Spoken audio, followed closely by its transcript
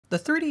The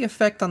 3D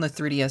effect on the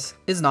 3DS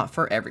is not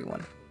for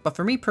everyone, but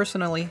for me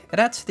personally, it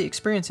adds to the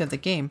experience of the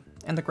game,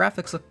 and the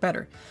graphics look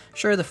better.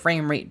 Sure, the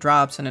frame rate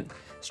drops and it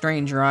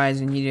strains your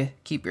eyes and you need to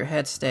keep your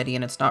head steady,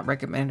 and it's not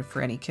recommended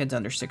for any kids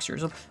under 6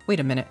 years old. Wait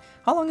a minute,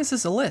 how long is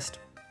this a list?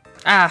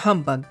 Ah,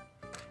 humbug.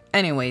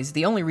 Anyways,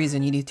 the only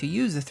reason you need to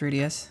use the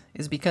 3DS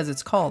is because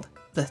it's called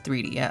the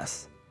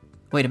 3DS.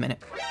 Wait a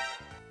minute.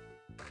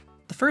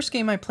 The first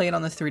game I played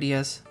on the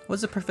 3DS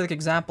was a perfect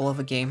example of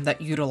a game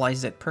that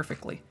utilized it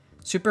perfectly.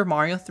 Super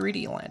Mario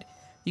 3D Land.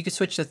 You could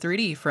switch the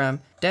 3D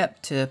from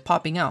depth to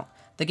popping out.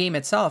 The game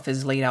itself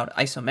is laid out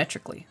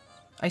isometrically.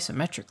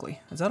 Isometrically?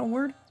 Is that a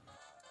word?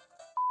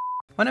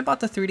 When I bought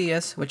the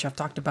 3DS, which I've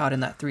talked about in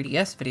that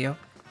 3DS video,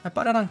 I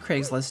bought it on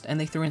Craigslist and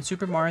they threw in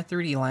Super Mario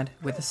 3D Land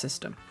with a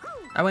system.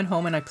 I went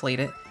home and I played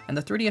it, and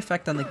the 3D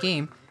effect on the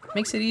game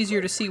makes it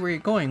easier to see where you're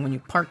going when you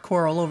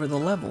parkour all over the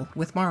level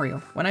with Mario.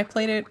 When I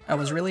played it, I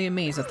was really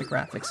amazed at the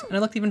graphics, and it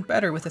looked even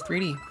better with the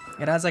 3D.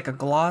 It has like a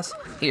gloss.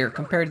 Here,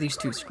 compare these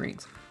two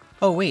screens.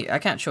 Oh wait, I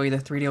can't show you the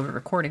 3D over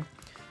recording.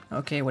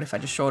 Okay, what if I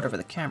just show it over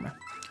the camera?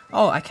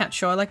 Oh, I can't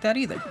show it like that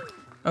either.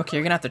 Okay,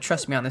 you're gonna have to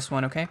trust me on this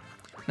one, okay?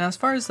 Now, as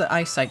far as the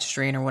eyesight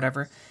strain or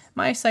whatever,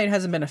 my eyesight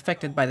hasn't been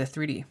affected by the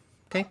 3D,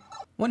 okay?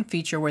 One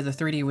feature where the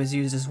 3D was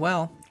used as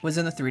well was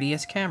in the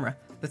 3DS camera.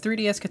 The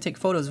 3DS could take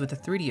photos with the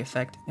 3D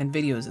effect and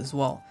videos as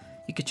well.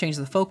 You could change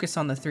the focus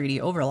on the 3D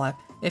overlap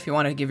if you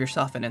wanted to give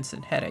yourself an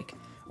instant headache,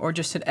 or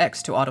just hit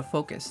X to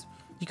autofocus.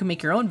 You can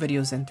make your own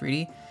videos in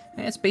 3D,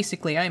 and it's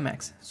basically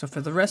IMAX. So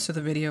for the rest of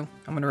the video,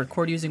 I'm going to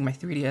record using my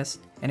 3DS,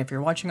 and if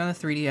you're watching on a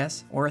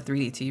 3DS or a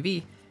 3D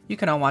TV, you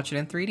can all watch it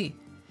in 3D.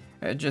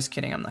 Just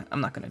kidding,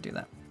 I'm not going to do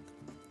that.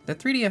 The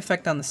 3D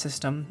effect on the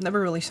system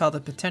never really saw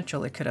the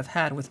potential it could have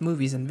had with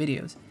movies and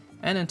videos,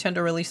 and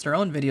Nintendo released their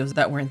own videos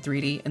that were in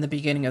 3D in the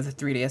beginning of the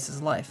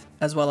 3DS's life,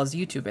 as well as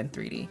YouTube in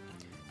 3D.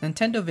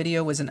 Nintendo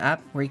Video was an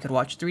app where you could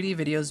watch 3D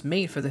videos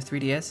made for the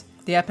 3DS.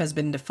 The app has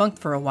been defunct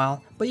for a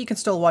while, but you can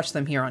still watch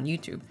them here on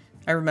YouTube.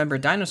 I remember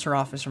Dinosaur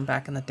Office from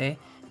back in the day,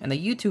 and the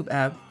YouTube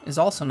app is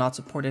also not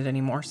supported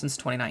anymore since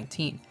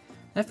 2019.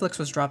 Netflix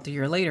was dropped a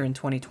year later in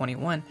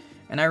 2021,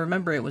 and I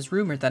remember it was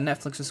rumored that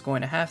Netflix was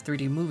going to have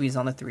 3D movies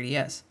on the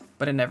 3DS,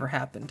 but it never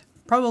happened.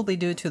 Probably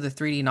due to the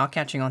 3D not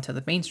catching on to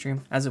the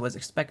mainstream as it was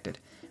expected.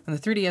 When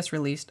the 3DS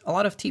released, a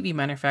lot of TV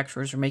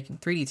manufacturers were making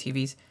 3D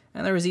TVs,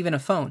 and there was even a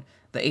phone,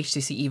 the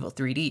HTC Evo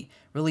 3D,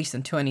 released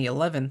in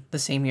 2011, the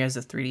same year as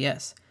the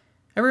 3DS.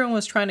 Everyone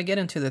was trying to get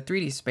into the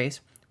 3D space,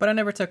 but it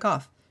never took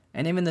off,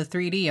 and even the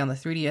 3D on the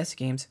 3DS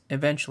games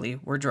eventually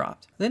were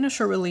dropped. The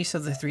initial release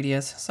of the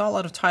 3DS saw a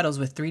lot of titles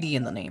with 3D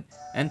in the name,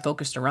 and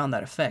focused around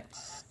that effect.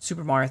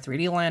 Super Mario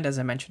 3D Land, as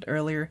I mentioned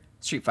earlier,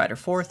 Street Fighter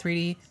 4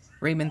 3D,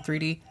 Rayman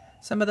 3D,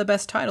 some of the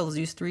best titles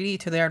use 3D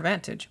to their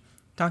advantage.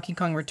 Donkey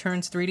Kong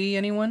Returns 3D,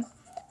 anyone?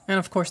 And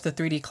of course the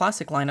 3D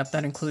Classic lineup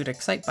that included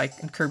Excitebike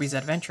and Kirby's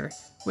Adventure,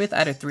 with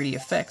added 3D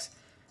effects.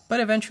 But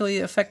eventually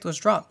the effect was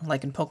dropped,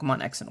 like in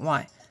Pokemon X and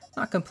Y.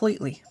 Not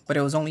completely, but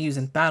it was only used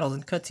in battles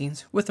and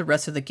cutscenes, with the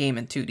rest of the game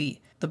in 2D.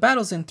 The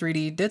battles in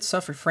 3D did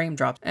suffer frame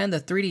drops, and the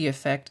 3D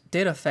effect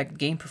did affect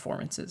game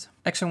performances.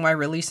 X and Y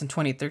released in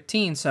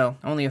 2013, so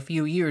only a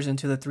few years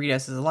into the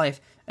 3DS's life,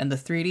 and the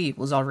 3D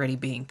was already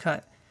being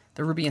cut.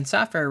 The Ruby and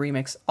Sapphire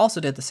remix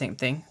also did the same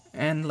thing,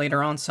 and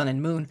later on Sun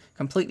and Moon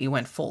completely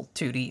went full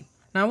 2D.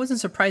 Now it wasn't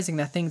surprising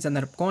that things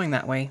ended up going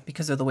that way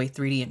because of the way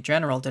 3D in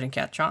general didn't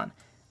catch on,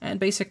 and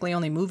basically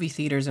only movie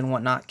theaters and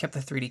whatnot kept the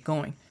 3D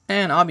going.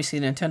 And obviously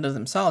Nintendo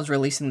themselves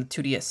releasing the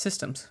 2DS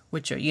systems,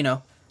 which,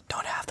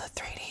 don't have the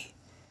 3D.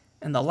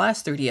 And the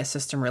last 3DS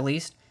system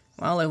released,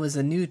 well, it was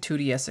a new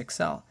 2DS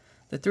XL.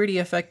 The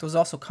 3D effect was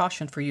also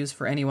cautioned for use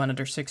for anyone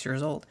under 6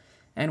 years old,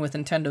 and with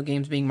Nintendo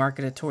games being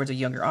marketed towards a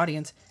younger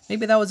audience,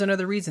 maybe that was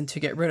another reason to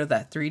get rid of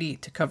that 3D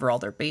to cover all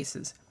their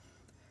bases.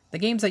 The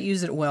games that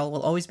use it well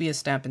will always be a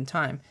stamp in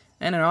time,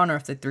 and in honor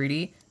of the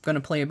 3D, I'm going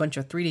to play a bunch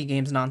of 3D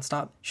games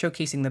non-stop,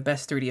 showcasing the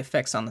best 3D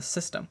effects on the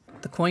system.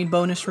 The coin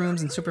bonus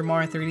rooms in Super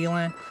Mario 3D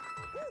Land,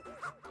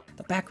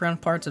 the background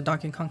parts of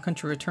Donkey Kong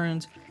Country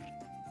Returns,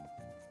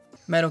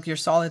 Metal Gear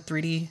Solid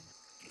 3D,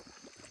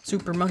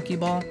 Super Monkey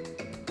Ball.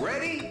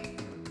 Ready?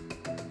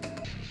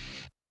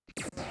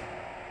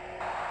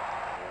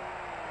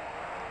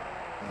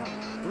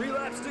 3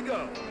 laps to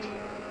go.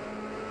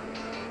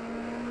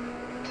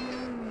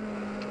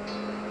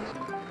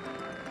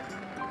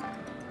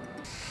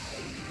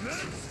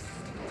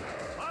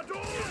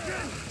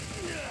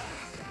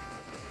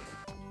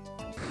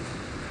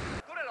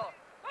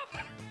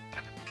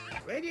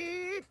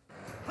 Ready?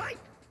 Fight!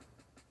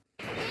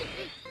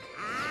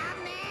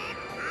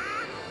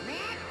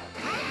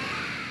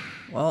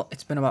 Well,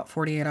 it's been about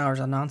 48 hours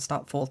of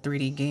non-stop full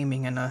 3D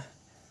gaming, and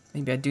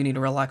maybe I do need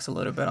to relax a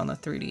little bit on the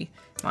 3D.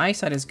 My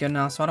eyesight is good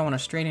now, so I don't want to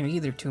strain it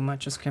either too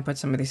much. Just gonna put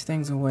some of these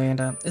things away.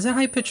 And is that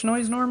high-pitched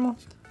noise normal?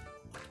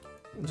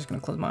 I'm just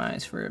gonna close my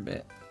eyes for a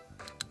bit.